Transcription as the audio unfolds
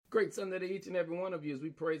Great Sunday to each and every one of you as we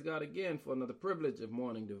praise God again for another privilege of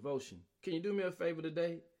morning devotion. Can you do me a favor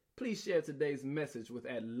today? Please share today's message with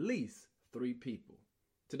at least 3 people.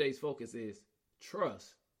 Today's focus is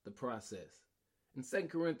trust the process. In 2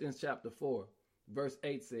 Corinthians chapter 4, verse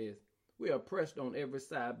 8 says, "We are pressed on every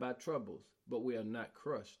side by troubles, but we are not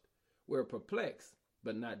crushed. We are perplexed,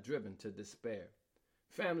 but not driven to despair."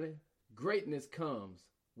 Family, greatness comes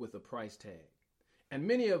with a price tag. And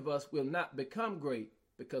many of us will not become great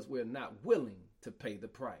because we're not willing to pay the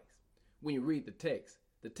price. When you read the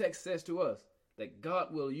text says to us that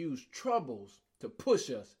God will use troubles to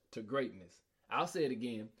push us to greatness. I'll say it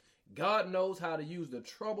again. God knows how to use the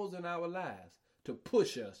troubles in our lives to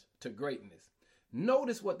push us to greatness.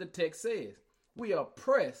 Notice what the text says. We are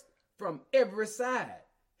pressed from every side.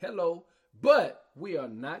 Hello, but we are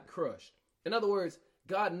not crushed. In other words,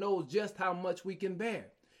 God knows just how much we can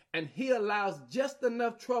bear. And he allows just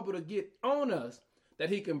enough trouble to get on us that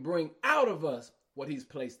he can bring out of us what he's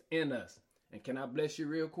placed in us. And can I bless you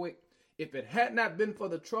real quick? If it had not been for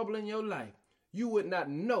the trouble in your life, you would not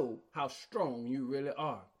know how strong you really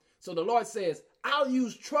are. So the Lord says, I'll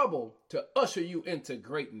use trouble to usher you into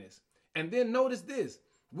greatness. And then notice this,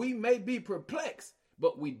 we may be perplexed,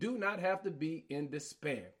 but we do not have to be in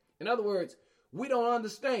despair. In other words, we don't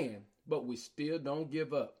understand, but we still don't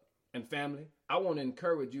give up. And family, I want to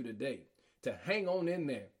encourage you today to hang on in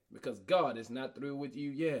there because God is not through with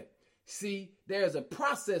you yet. See, there's a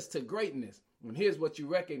process to greatness. And here's what you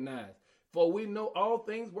recognize. For we know all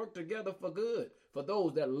things work together for good for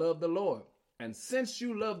those that love the Lord. And since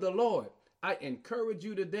you love the Lord, I encourage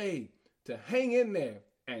you today to hang in there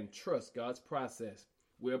and trust God's process.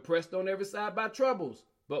 We're pressed on every side by troubles,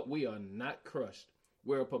 but we are not crushed.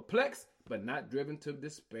 We're perplexed, but not driven to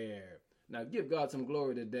despair. Now give God some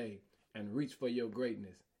glory today and reach for your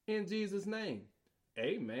greatness. In Jesus' name,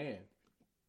 amen.